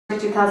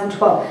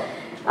2012.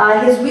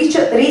 His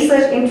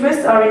research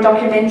interests are in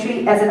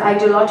documentary as an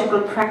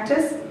ideological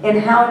practice and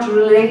how it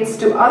relates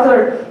to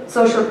other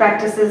social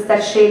practices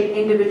that shape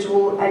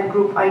individual and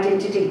group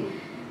identity.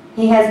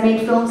 He has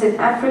made films in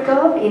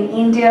Africa, in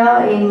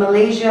India, in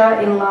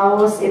Malaysia, in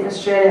Laos, in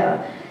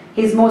Australia.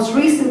 His most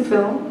recent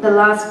film, The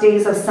Last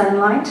Days of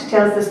Sunlight,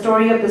 tells the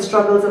story of the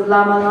struggles of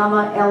Lama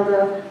Lama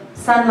elder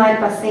Sunlight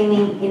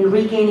Baseni in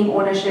regaining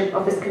ownership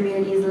of his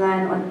community's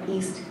land on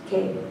East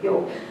Cape.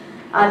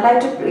 I'd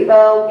like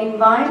to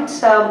invite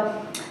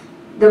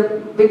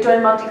the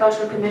Victorian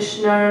Multicultural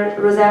Commissioner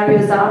Rosaria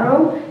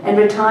Zarro and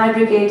retired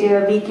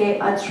Brigadier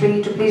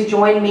V.K.Atre to please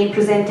join me in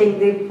presenting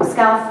the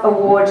SCAFF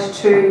Award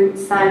to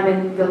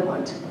Simon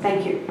Wilmot.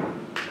 Thank you.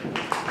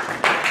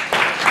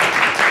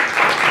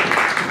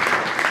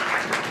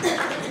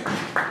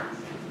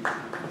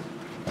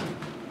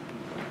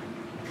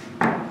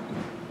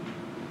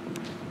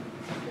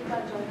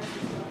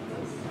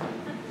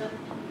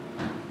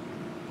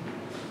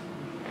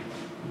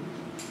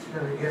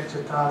 Can we get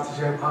Chopra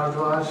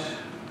SSCAFF,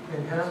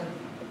 Inga?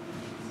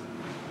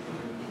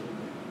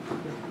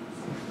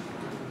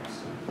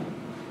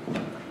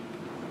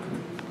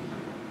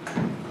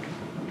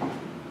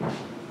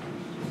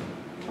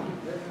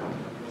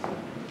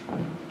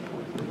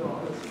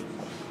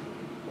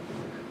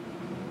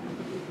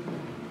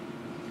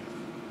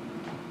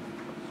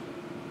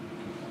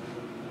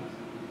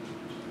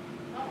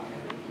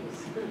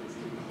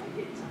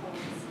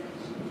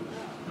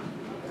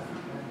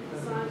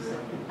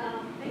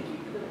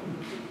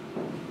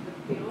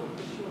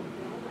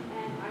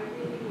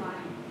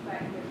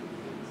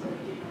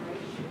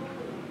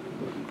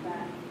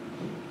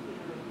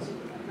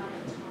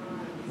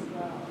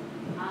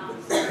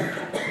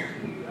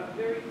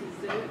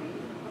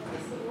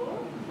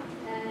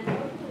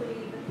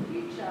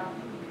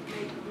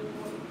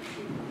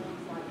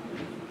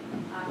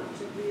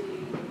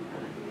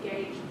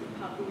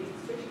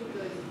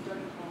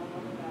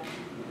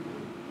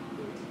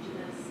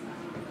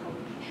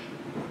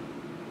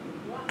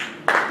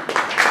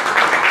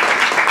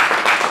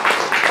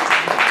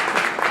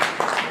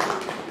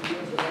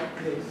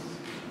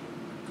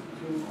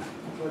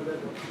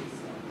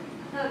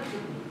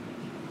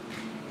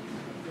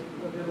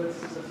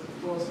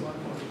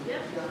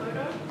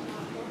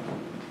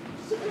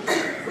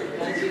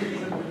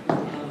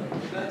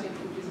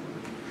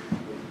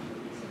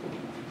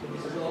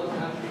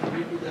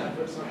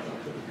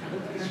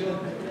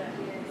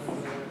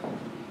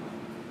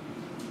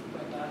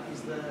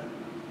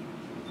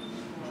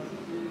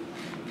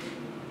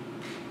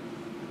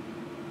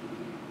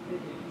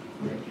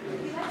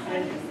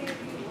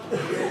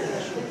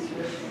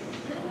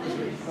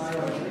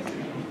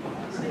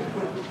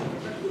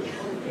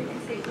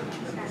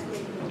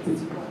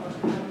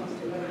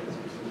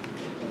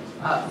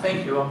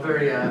 Thank you. I'm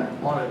very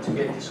honoured to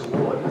get this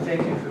award. And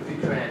thank you for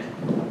Vikrant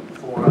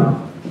for,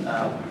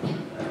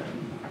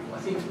 I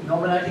think,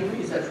 nominating me.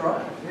 Is that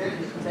right?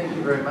 Thank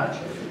you very much.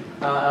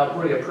 I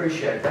really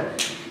appreciate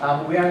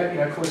that. We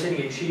are, of course,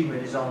 any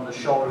achievement is on the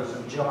shoulders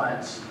of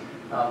giants,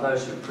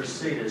 those who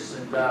precede us.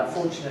 And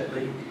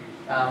fortunately,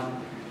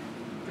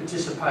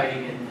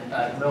 participating in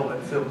the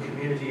Melbourne film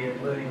community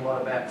and learning a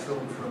lot about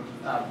film from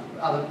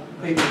other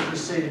people who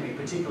preceded me,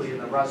 particularly in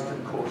the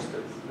Rusden course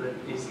that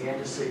is the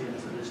antecedent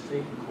to this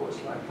Deakin course,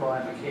 like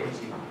Brian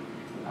McKenzie,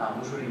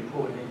 was really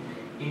important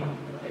in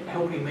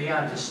helping me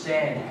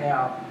understand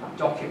how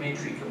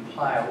documentary can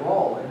play a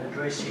role in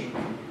addressing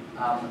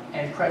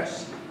and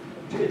perhaps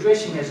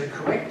addressing as a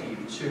corrective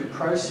to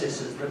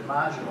processes that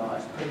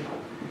marginalise people.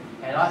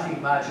 And I think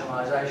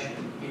marginalisation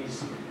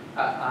is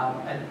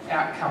an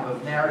outcome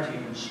of narrative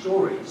and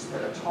stories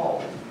that are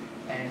told,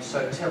 and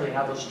so telling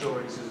other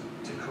stories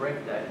to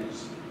correct that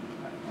is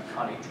a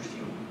kind of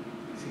interesting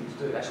thing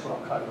to do. That's what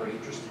I'm kind of very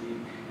interested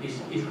in,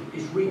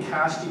 is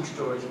recasting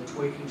stories and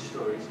tweaking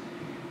stories.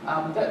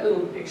 That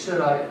little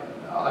excerpt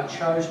I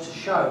chose to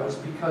show was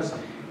because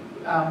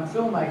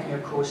filmmaking,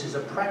 of course, is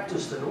a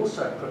practice that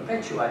also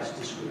perpetuates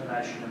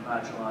discrimination and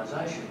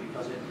marginalisation,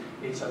 because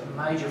it's a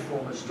major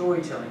form of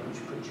storytelling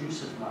which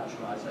produces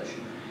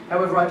marginalisation.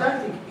 However, I don't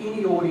think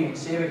any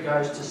audience ever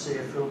goes to see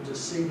a film to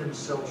see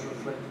themselves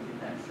reflected in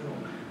that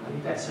film. I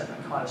think that's a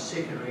kind of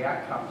secondary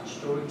outcome to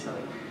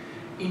storytelling.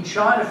 In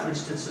China, for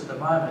instance, at the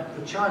moment,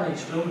 the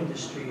Chinese film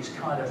industry is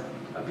kind of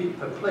a bit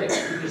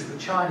perplexed because the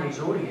Chinese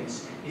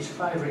audience is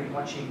favouring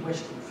watching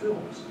Western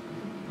films.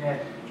 Now,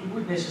 you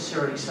wouldn't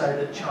necessarily say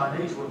that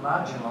Chinese were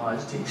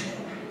marginalised in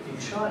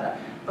China,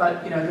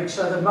 but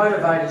so the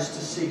motivators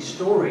to see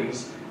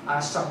stories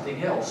are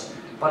something else.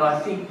 But I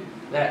think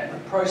that the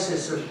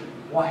process of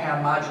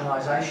how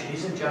marginalisation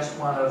isn't just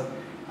one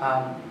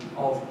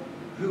of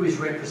who is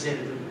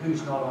represented and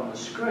who's not on the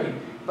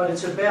screen, but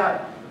it's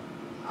about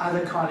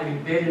other kind of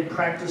embedded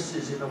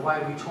practices in the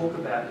way we talk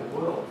about the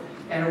world,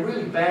 and a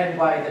really bad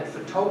way that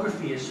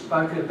photography has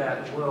spoken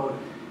about the world,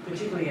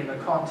 particularly in the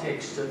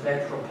context of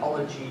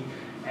anthropology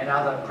and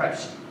other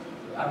perhaps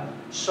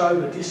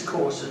sober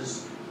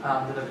discourses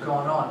that have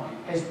gone on,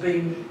 has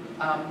been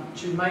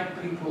to make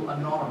people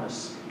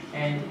anonymous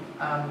And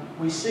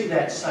we see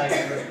that,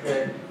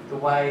 say, the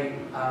way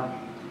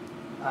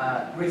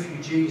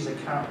refugees are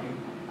currently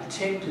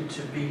attempted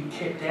to be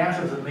kept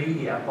out of the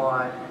media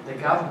by the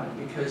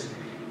government, because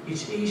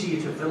it's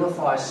easier to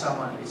vilify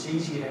someone, it's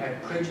easier to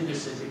have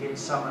prejudices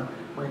against someone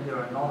when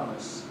they're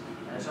anonymous.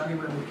 And it's only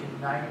when we can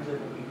name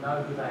them and we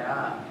know who they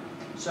are.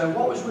 So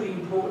what was really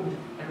important,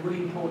 and a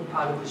really important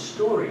part of this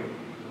story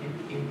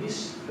in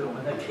this film,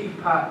 and the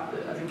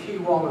key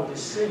role of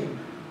this scene,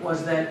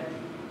 was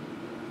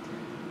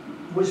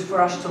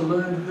for us to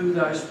learn who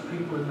those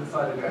people in the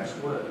photographs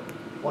were.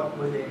 What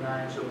were their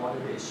names and what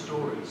are their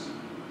stories?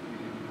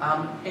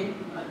 And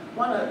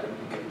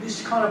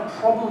this kind of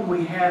problem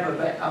we have of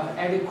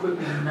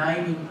adequately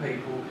naming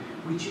people,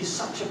 which is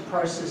such a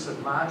process of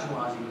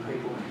marginalising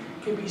people,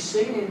 can be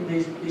seen in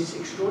this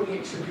extraordinary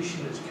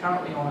exhibition that's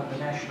currently on at the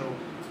National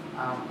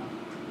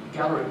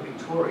Gallery of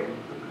Victoria,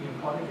 the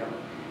European Pottery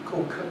Gallery,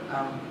 called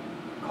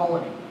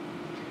Colony,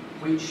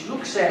 which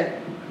looks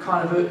at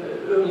kind of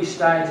early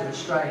stage of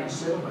Australian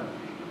settlement.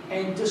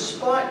 And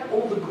despite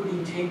all the good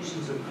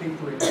intentions of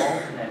people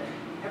involved in that,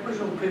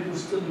 Aboriginal people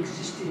still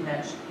exist in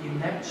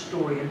that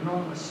story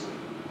anonymously.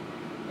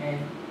 And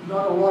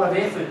not a lot of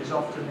effort is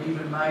often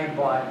even made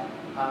by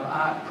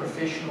art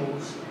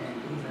professionals and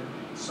even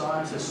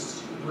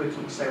scientists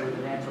working, say, with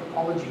an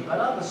anthropology, but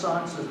other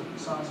sciences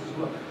as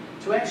well,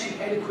 to actually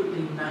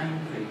adequately name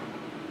people.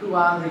 Who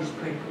are these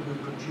people who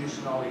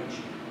produce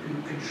knowledge,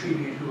 who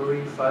contribute, who are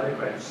in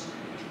photographs?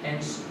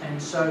 And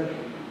so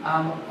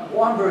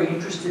what I'm very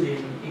interested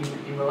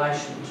in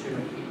relation to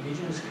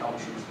Indigenous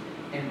cultures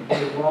and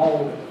their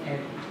role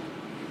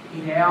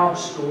in our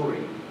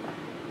story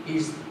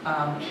is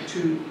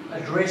to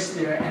address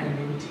their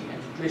anonymity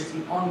and to address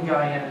the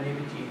ongoing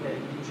anonymity that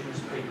Indigenous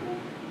people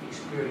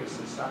experience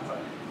and suffer.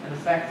 And the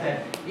fact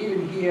that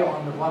even here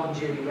on the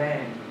Wurundjeri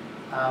land,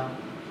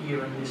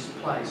 here in this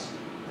place,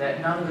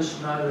 that none of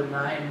us know the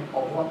name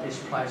of what this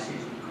place is.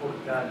 We call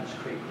it Gardens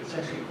Creek, but it's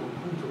actually called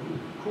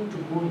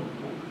Kuntugun.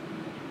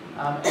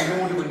 And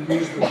nor do we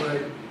use the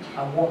word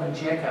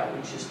Womanjeka,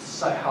 which is to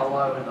say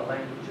hello in the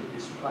language of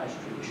this place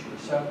traditionally.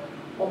 So,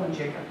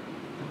 Womanjeka,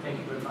 and thank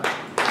you very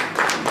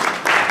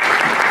much.